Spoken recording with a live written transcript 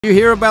You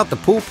hear about the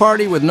pool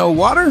party with no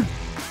water?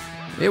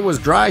 It was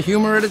dry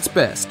humor at its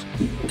best.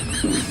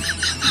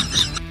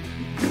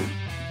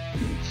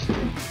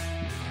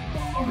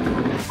 Oh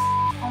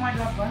my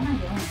god, what am I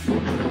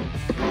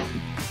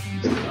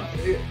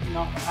doing?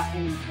 No,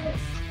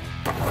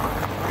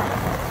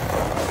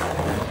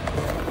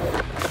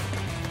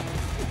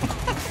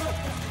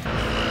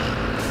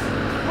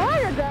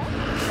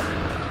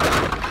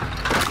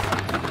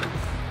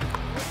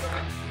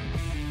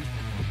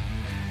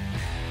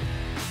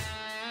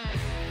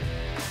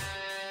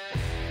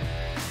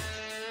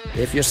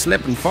 If you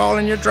slip and fall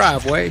in your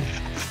driveway,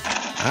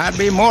 I'd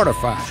be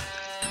mortified.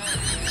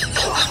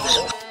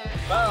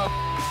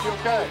 You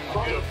okay?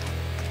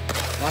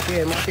 Lock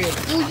in, lock in.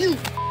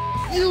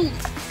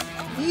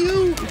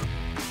 You!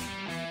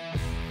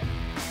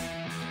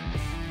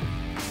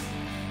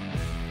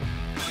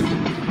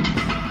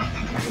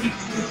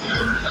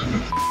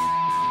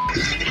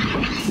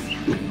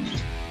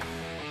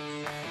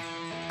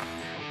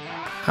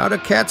 How do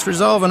cats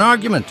resolve an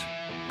argument?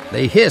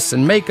 They hiss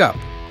and make up.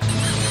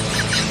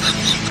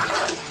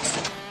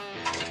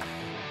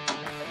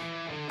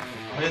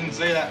 I didn't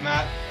say that,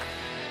 Matt.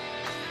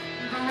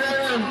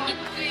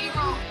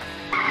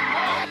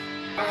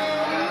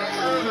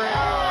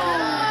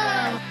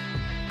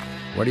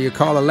 What do you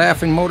call a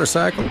laughing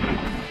motorcycle?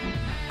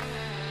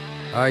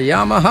 A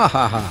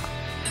Yamaha.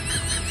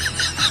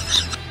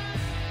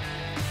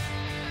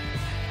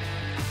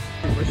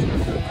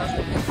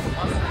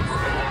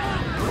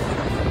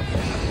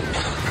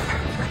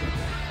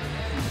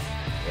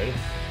 Ready?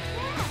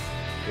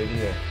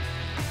 Video.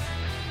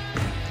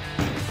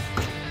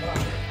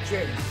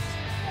 Cheers.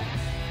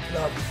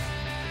 Love.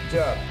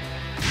 Job.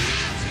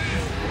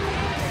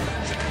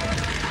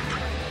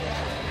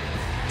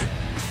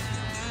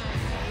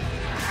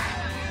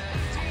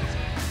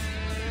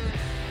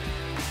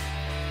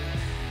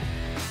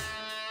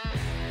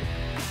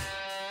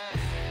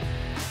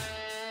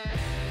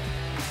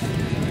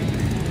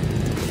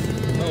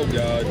 Oh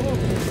God.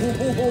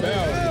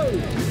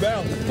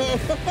 Bow.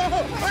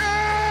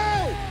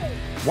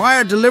 Why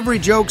are delivery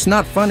jokes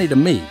not funny to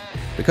me?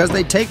 Because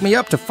they take me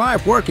up to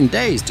 5 working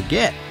days to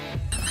get.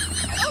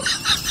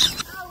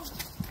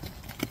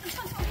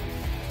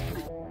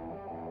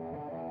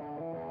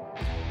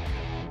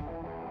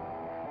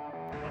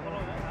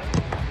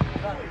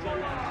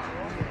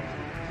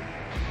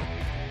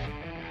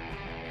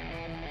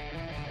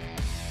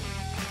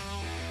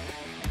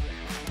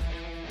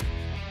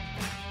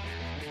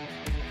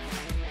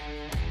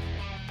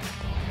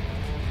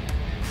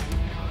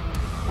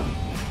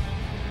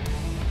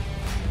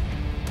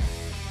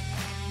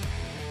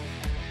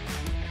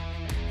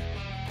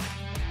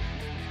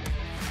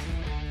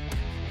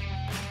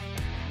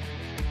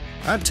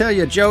 I'd tell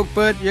you a joke,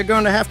 but you're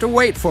going to have to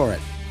wait for it.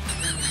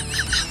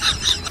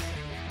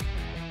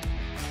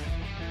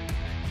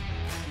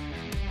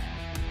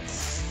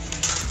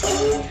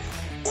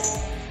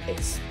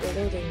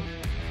 Exploding.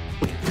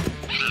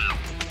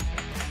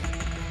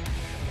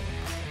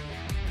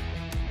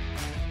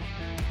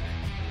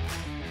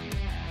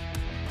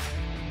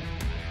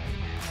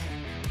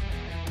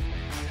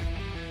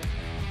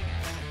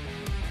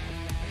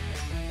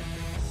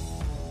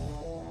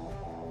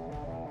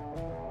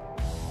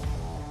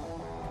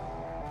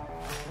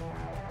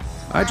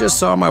 I just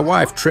saw my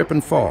wife trip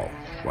and fall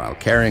while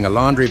carrying a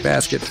laundry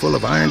basket full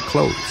of ironed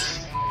clothes.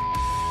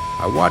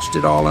 I watched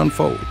it all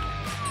unfold.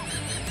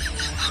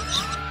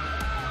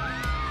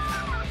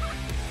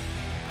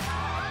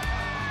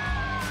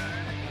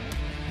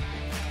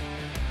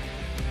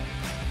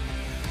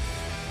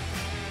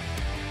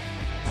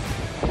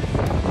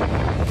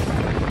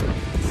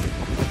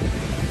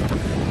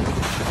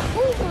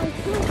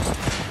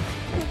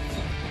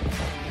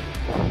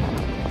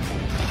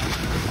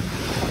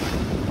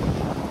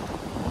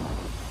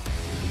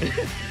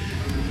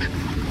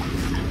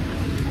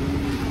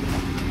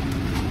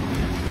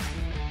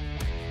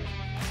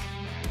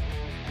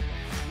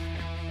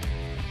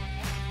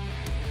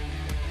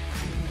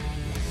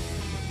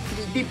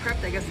 Just be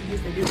prepped, I guess, in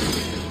case they do.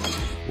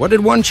 What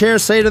did one chair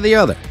say to the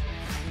other?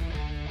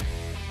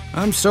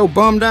 I'm so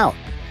bummed out.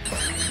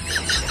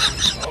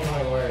 Oh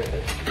my word.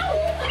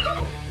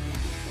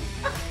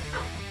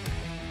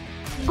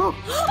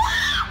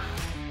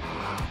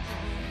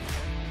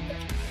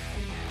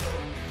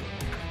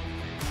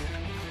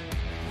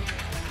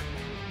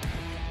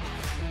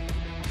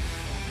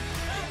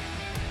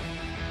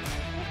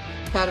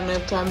 Had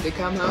enough time to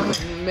come home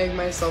and make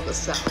myself a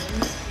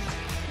salad.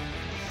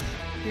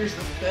 Here's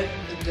the fit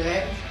of the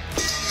day.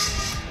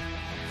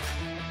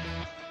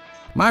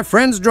 My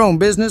friend's drone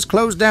business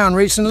closed down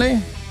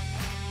recently.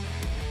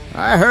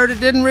 I heard it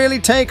didn't really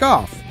take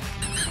off.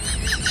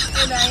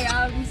 And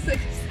I am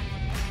 6.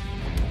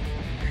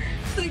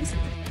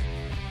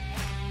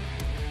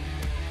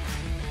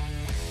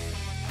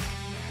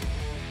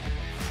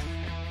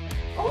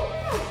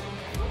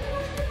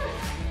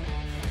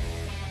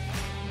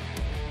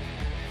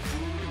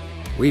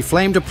 We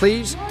flame to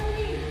please?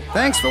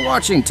 Thanks for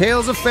watching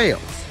Tales of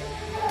Fails.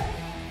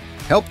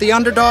 Help the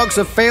underdogs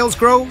of Fails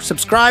grow?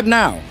 Subscribe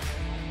now.